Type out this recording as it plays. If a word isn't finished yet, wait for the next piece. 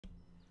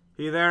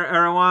Hey there,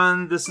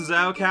 everyone. This is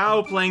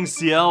Cow playing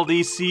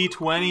CLDC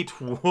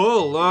 2012.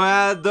 Look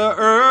at the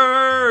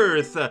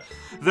Earth.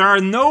 There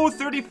are no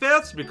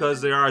 35ths because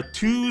there are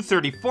two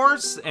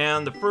 34ths,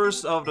 and the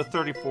first of the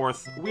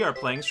 34th we are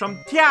playing is from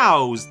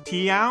Teows.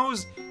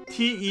 Teows,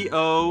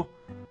 T-E-O-W-S.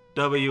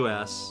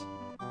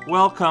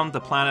 Welcome to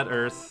planet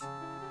Earth.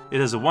 It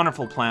is a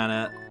wonderful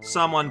planet.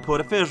 Someone put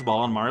a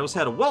fishball on Mario's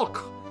head.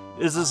 Welcome.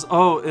 Is this?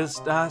 Oh,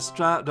 is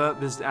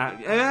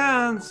that?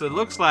 And so it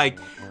looks like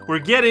we're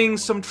getting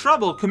some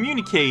trouble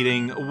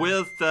communicating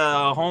with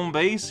home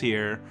base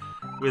here,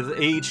 with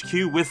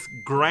HQ, with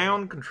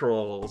ground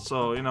control.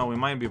 So you know we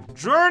might be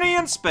journey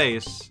in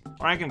space,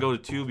 or I can go to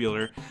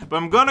tubular, but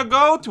I'm gonna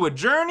go to a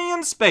journey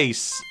in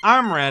space.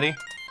 I'm ready.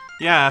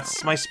 Yeah,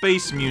 it's my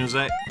space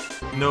music.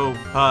 No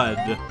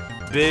HUD.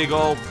 Big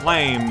old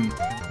flame.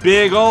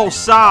 Big old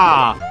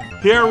saw.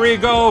 Here we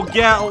go,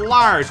 get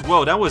large.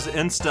 Whoa, that was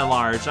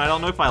insta-large. I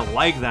don't know if I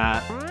like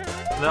that.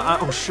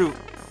 Oh, shoot.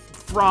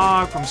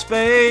 Frog from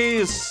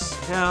space,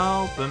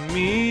 helping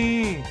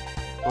me.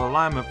 Well,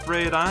 I'm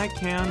afraid I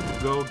can't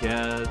go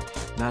get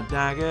not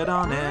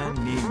Dagadon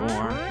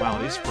anymore. Wow,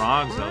 these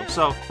frogs, though.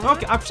 So,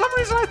 okay, for some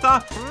reason I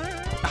thought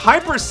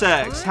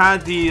Hypersex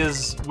had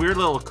these weird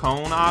little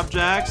cone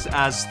objects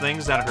as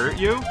things that hurt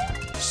you.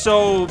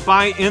 So,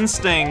 by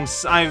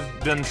instincts,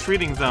 I've been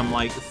treating them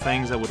like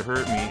things that would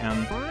hurt me,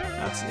 and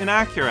that's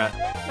inaccurate.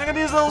 Look at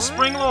these little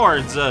spring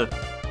lords,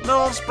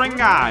 little spring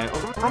guy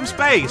from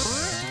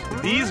space.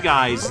 These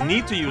guys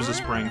need to use a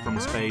spring from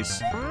space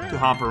to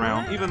hop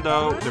around, even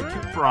though they're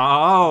cute.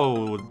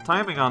 Oh,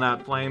 timing on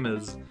that flame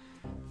is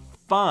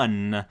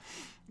fun.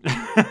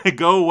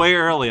 Go way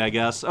early, I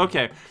guess.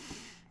 Okay.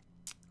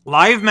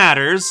 Live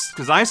matters,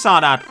 because I saw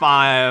that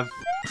 5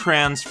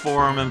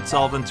 transform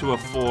himself into a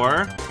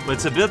 4, but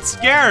it's a bit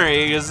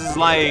scary because it's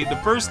like the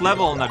first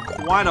level in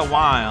quite a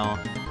while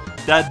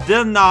that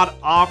did not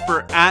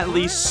offer at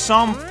least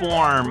some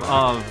form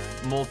of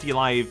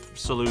multi-life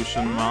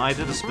solution. Well, I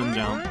did a spin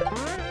jump,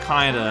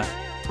 kinda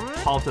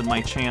halted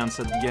my chance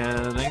at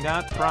getting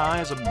that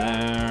prize up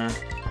there,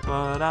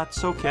 but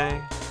that's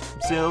okay.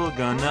 I'm still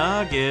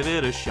gonna give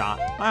it a shot.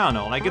 I don't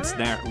know, like it's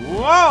there.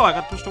 Whoa, I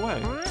got pushed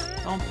away.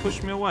 Don't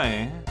push me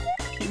away.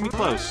 Keep me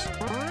close.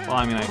 Well,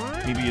 I mean,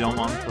 maybe you don't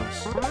want me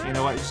close. You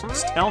know what?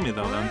 Just tell me,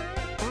 though, then.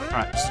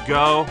 Alright, just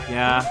go.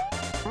 Yeah.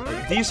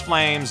 These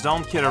flames,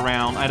 don't kid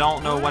around. I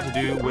don't know what to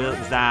do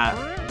with that.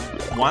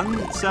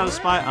 One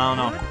satisfy? I don't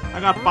know. I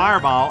got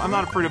Fireball. I'm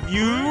not afraid of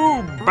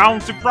you,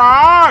 Bouncy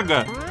Frog!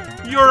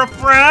 You're a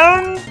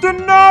friend to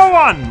no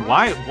one!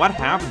 Why? What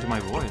happened to my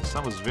voice? I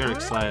was very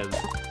excited.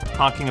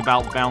 Talking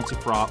about Bouncy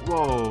Frog.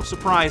 Whoa,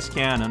 surprise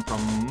cannon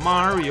from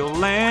Mario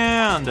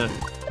Land!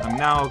 I'm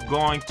now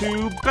going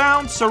to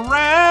bounce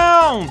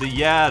around!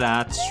 Yeah,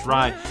 that's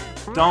right.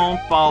 Don't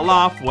fall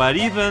off. What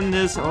even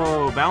is...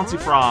 Oh, Bouncy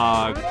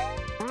Frog.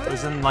 It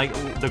was in, like,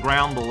 the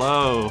ground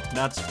below.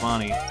 That's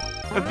funny.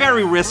 A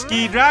very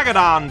risky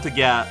Dragadon to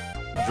get.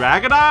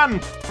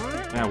 Dragadon?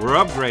 Yeah, we're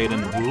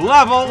upgrading.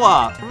 Level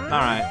up!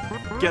 Alright,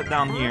 get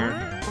down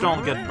here.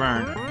 Don't get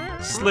burned.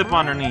 Slip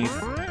underneath.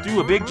 Do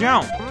a big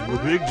jump. Do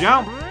a big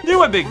jump.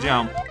 Do a big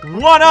jump.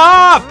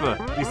 1-up!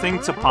 Do you think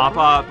it's a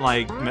pop-up,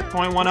 like,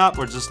 midpoint 1-up,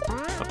 or just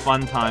a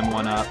fun time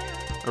 1-up?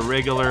 A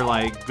regular,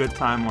 like, good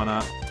time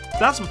 1-up?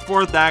 That's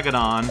before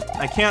Dagadon.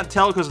 I can't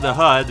tell because of the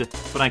HUD,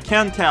 but I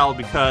can tell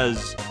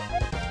because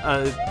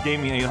it gave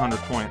me 800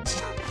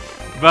 points.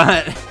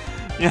 But,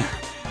 yeah,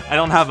 I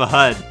don't have a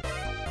HUD.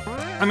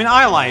 I mean,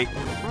 I like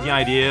the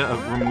idea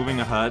of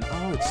removing a HUD.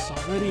 Oh, it's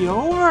already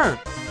over!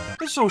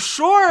 It's so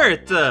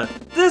short!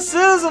 This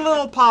is a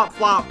little pop,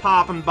 flop,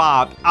 pop, and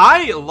bop.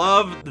 I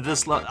love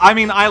this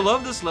I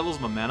love this level's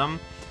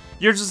momentum.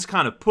 You're just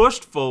kind of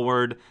pushed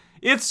forward.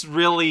 It's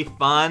really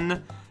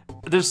fun.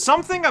 There's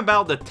something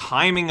about the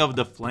timing of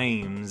the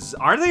flames.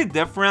 Are they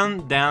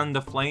different than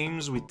the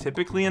flames we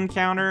typically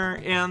encounter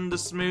in the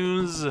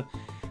smooths?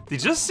 They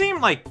just seem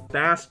like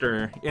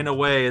faster in a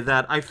way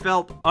that I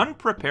felt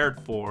unprepared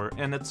for,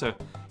 and it's a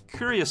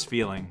curious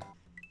feeling.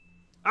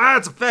 Ah,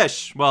 it's a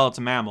fish! Well, it's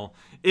a mammal.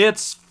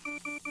 It's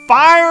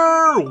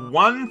Fire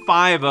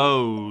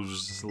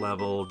 150's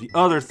level, the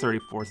other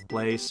 34th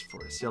place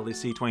for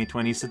CLDC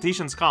 2020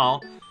 Cetacean's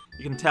Call.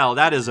 You can tell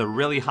that is a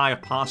really high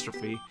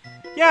apostrophe.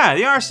 Yeah,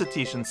 they are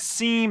cetacean,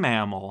 sea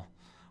mammal.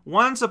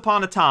 Once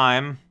upon a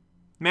time,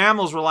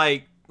 mammals were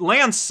like,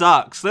 land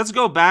sucks, let's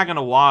go back in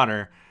the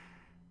water.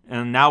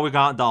 And now we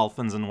got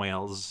dolphins and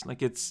whales.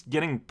 Like, it's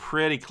getting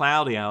pretty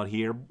cloudy out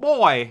here.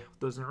 Boy, it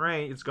doesn't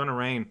rain, it's gonna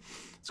rain.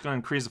 It's gonna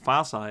increase the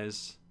file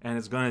size, and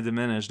it's gonna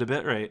diminish the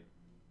bitrate.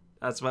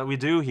 That's what we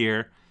do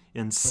here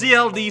in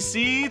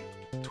CLDC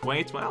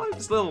 2012.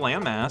 This little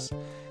landmass.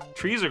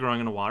 Trees are growing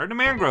in the water. The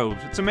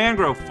mangroves. It's a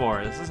mangrove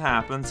forest. This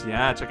happens.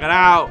 Yeah, check it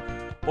out.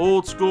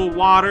 Old school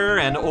water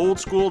and old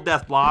school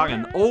death block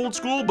and old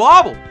school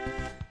bobble.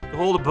 You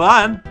hold a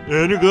button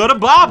and you got a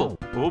bobble.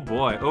 Oh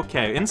boy.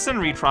 Okay. Instant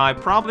retry.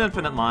 Probably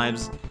infinite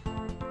lives.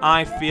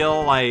 I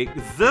feel like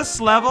this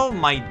level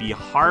might be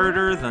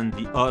harder than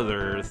the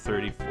other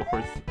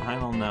 34th. I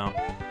don't know.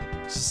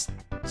 Just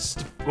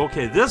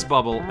Okay, this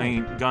bubble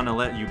ain't gonna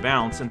let you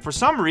bounce, and for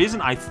some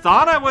reason, I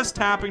thought I was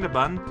tapping the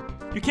button.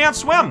 You can't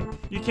swim!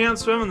 You can't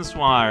swim in this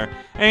water.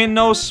 Ain't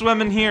no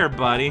swimming here,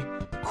 buddy.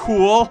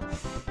 Cool.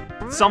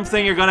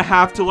 Something you're gonna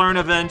have to learn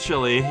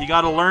eventually. You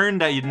gotta learn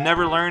that you'd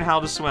never learn how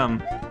to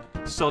swim.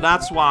 So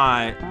that's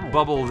why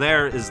bubble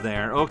there is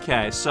there.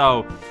 Okay,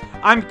 so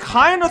I'm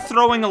kind of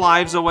throwing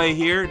lives away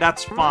here.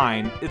 That's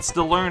fine. It's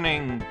the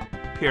learning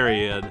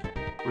period.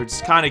 We're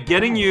just kind of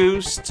getting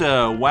used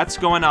to what's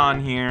going on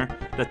here,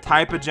 the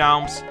type of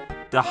jumps,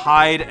 the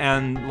height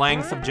and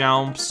length of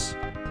jumps.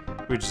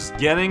 We're just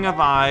getting a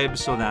vibe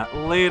so that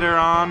later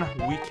on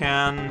we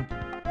can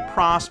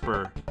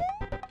prosper.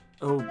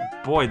 Oh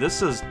boy,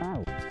 this is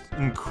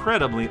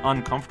incredibly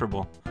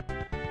uncomfortable.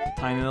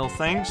 Tiny little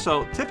thing.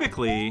 So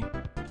typically,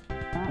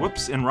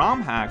 whoops, in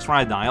ROM hacks where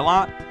I die a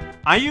lot,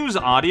 I use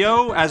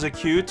audio as a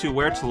cue to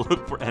where to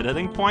look for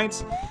editing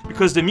points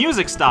because the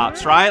music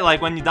stops, right?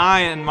 Like when you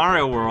die in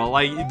Mario World,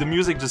 like the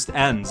music just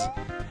ends.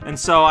 And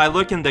so I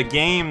look in the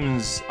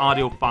game's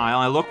audio file,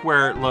 I look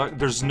where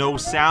there's no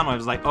sound. I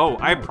was like, oh,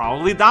 I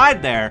probably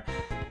died there.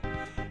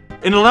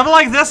 In a level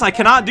like this, I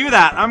cannot do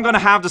that. I'm gonna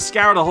have to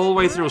scour the whole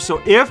way through.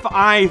 So if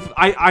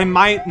I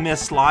might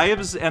miss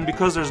lives, and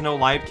because there's no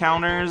life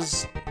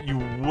counters, you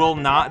will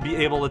not be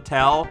able to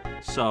tell.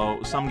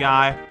 So some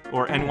guy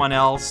or anyone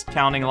else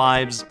counting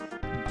lives,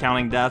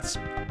 counting deaths,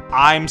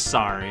 I'm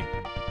sorry.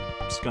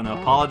 I'm just gonna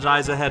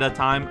apologize ahead of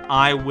time.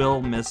 I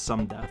will miss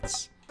some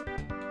deaths.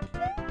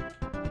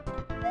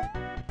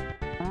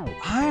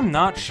 I'm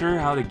not sure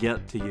how to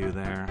get to you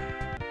there.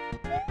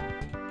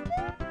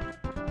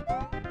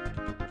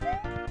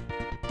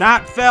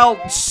 That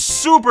felt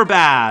super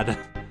bad.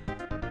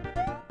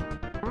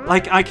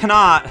 Like, I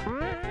cannot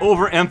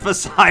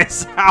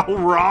overemphasize how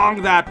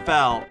wrong that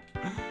felt.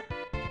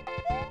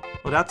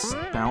 Well, that's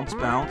bounce,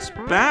 bounce,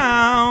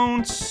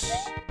 bounce.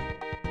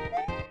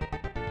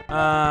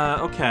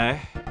 Okay.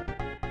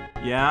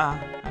 Yeah,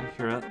 I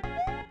hear it.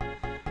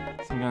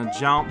 So I'm gonna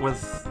jump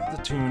with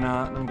the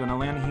tuna, and I'm gonna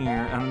land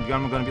here, and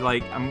I'm gonna be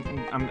like,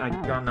 I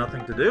got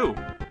nothing to do.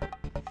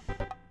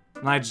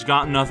 And I just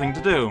got nothing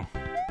to do.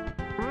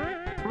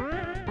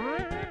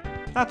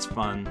 That's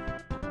fun.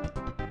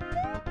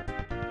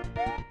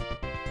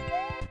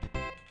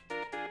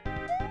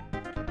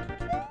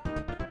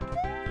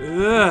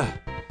 Ugh.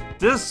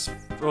 This...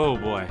 Oh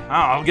boy.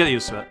 I'll get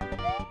used to it.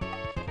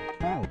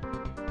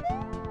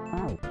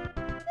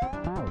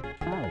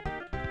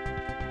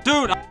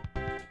 Dude!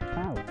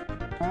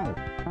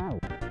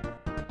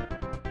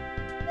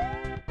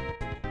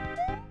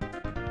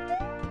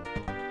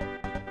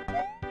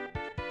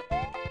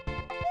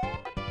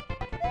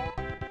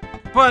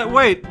 But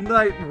wait,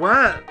 like,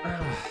 what?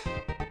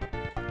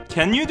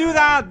 Can you do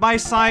that by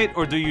sight,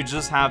 or do you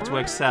just have to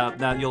accept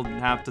that you'll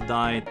have to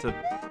die to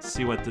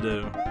see what to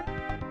do?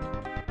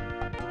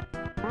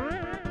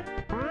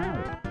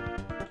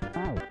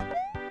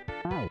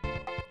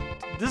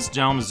 This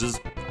jump is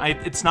just...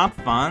 it's not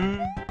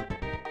fun.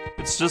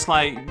 It's just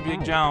like,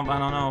 big jump, I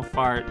don't know,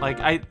 fart.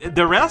 Like,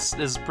 the rest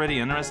is pretty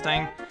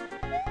interesting.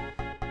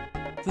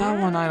 That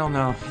one, I don't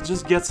know. It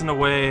just gets in the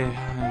way.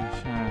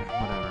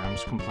 Whatever, I'm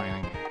just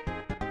complaining.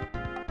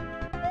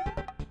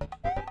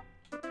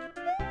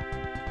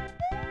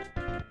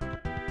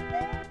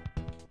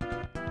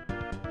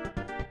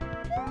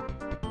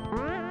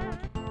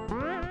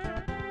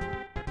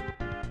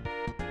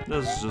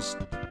 Let's just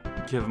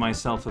give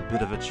myself a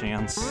bit of a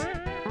chance.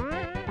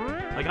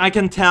 Like, I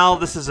can tell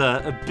this is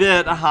a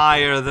bit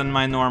higher than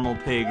my normal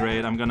pay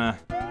grade. I'm gonna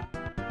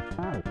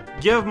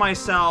give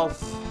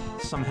myself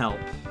some help.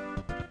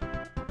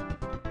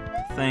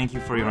 Thank you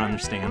for your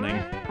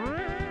understanding.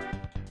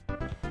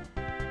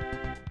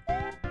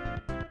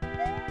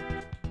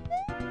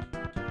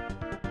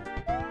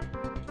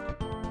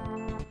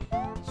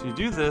 So you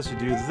do this, you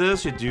do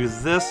this, you do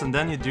this, and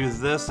then you do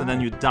this, and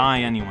then you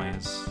die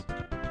anyways.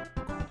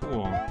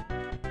 Cool.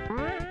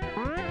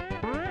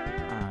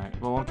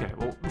 Alright, well, okay.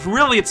 Well,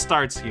 really it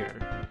starts here.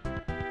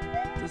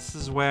 This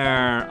is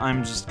where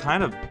I'm just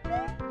kind of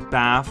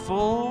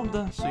baffled.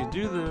 So you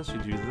do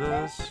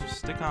this,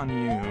 stick on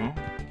you,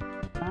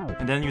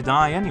 and then you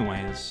die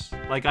anyways.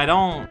 Like, I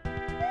don't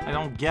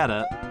get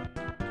it.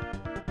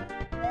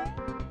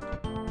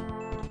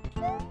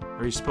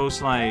 Are you supposed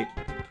to, like...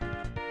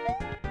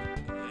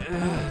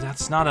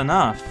 that's not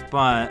enough,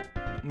 but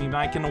maybe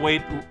I can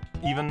wait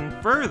even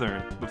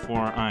further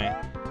before I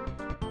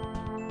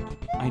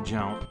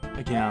jump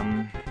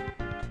again.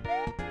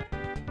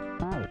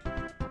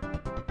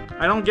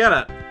 I don't get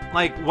it.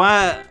 Like,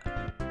 what?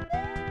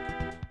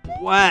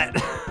 What?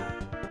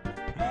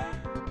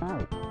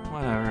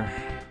 Whatever.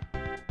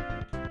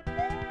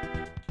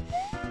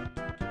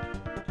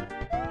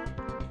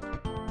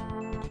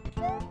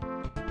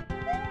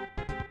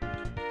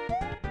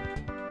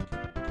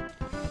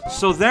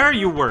 So there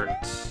you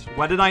worked.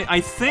 What did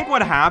I think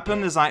what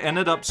happened is I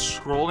ended up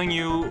scrolling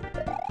you...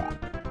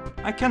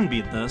 I can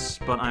beat this,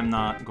 but I'm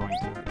not going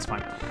to. It's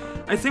fine.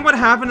 I think what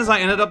happened is I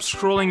ended up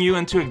scrolling you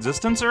into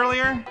existence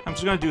earlier. I'm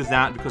just gonna do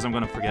that because I'm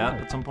gonna forget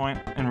at some point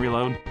and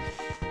reload.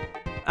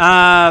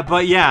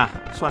 But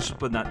yeah, so I should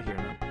put that here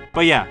then.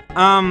 But yeah,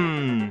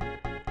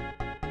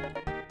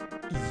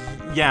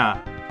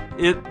 yeah,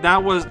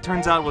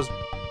 turns out it was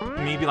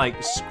maybe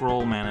like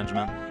scroll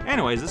management.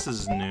 Anyways, this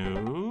is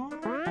new.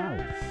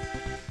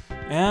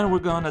 And we're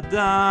gonna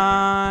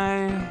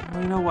die.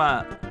 Well, you know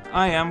what?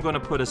 I am gonna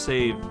put a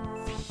save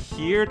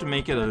here to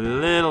make it a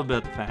little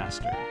bit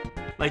faster.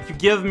 Like, you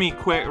give me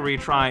quick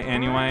retry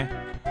anyway.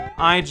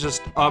 I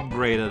just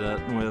upgraded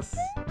it with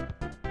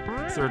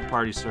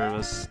third-party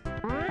service.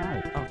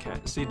 Okay,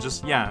 see,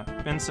 just, yeah,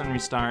 instant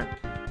restart.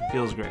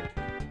 Feels great.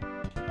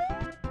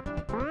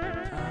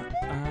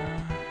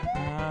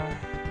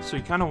 So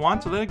you kind of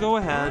want to let it go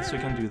ahead, so you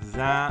can do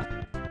that.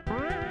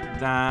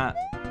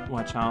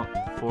 Watch out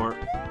for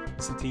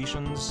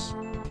cetaceans.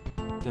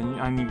 Then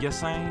I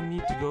guess I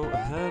need to go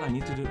ahead. I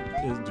need to do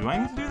I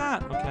need to do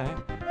that? Okay.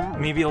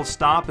 Maybe it'll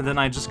stop, and then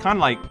I just kind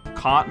of like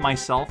caught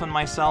myself in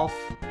myself.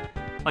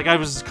 Like I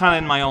was kind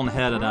of in my own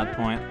head at that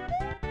point,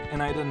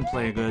 and I didn't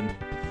play good.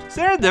 Is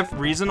there a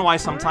reason why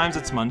sometimes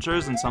it's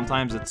Munchers and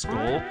sometimes it's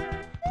Skull?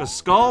 Because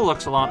Skull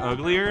looks a lot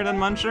uglier than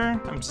Muncher.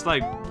 I'm just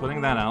like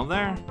putting that out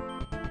there.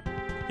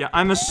 Yeah,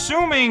 I'm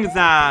assuming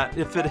that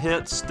if it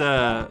hits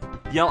the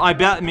yellow, I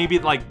bet maybe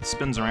it like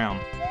spins around.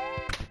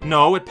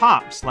 No, it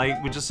pops,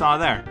 like we just saw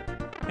there.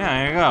 Yeah,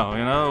 there you go,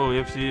 you know,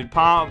 if it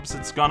pops,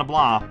 it's gonna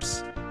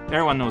blops.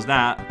 Everyone knows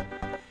that.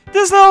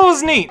 This level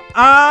was neat.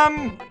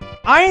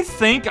 I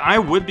think I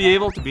would be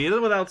able to beat it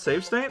without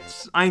save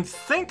states. I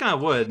think I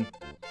would.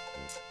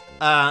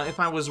 If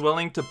I was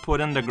willing to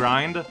put in the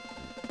grind.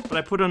 But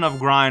I put enough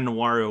grind in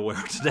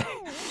WarioWare today.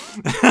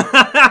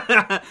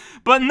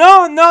 But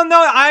no,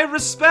 I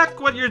respect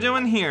what you're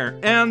doing here.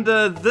 And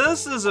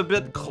this is a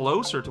bit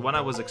closer to what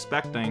I was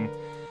expecting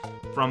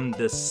from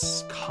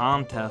this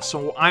contest.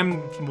 So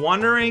I'm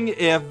wondering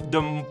if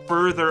the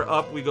further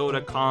up we go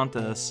to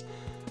contests,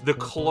 the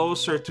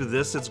closer to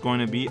this it's going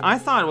to be. I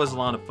thought it was a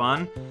lot of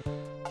fun.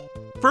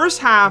 First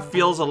half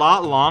feels a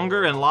lot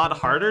longer and a lot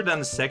harder than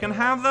the second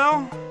half,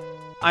 though.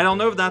 I don't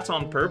know if that's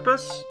on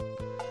purpose.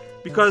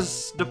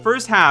 Because the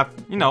first half,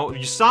 you know,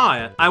 you saw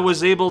it. I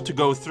was able to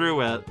go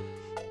through it,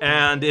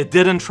 and it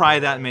didn't try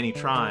that many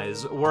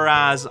tries.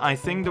 Whereas I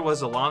think there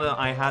was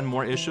I had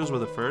more issues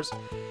with the first.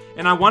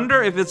 And I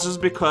wonder if it's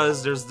just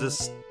because there's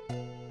this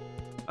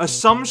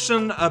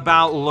assumption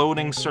about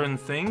loading certain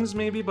things,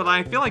 maybe. But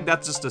I feel like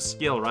that's just a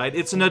skill, right?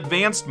 It's an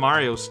advanced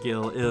Mario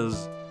skill,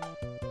 is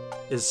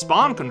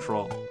spawn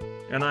control.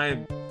 And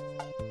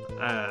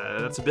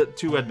that's a bit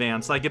too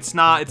advanced. Like, it's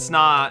not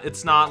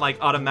like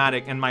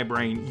automatic in my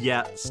brain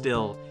yet,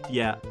 still,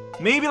 yet.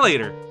 Maybe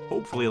later.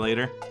 Hopefully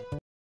later.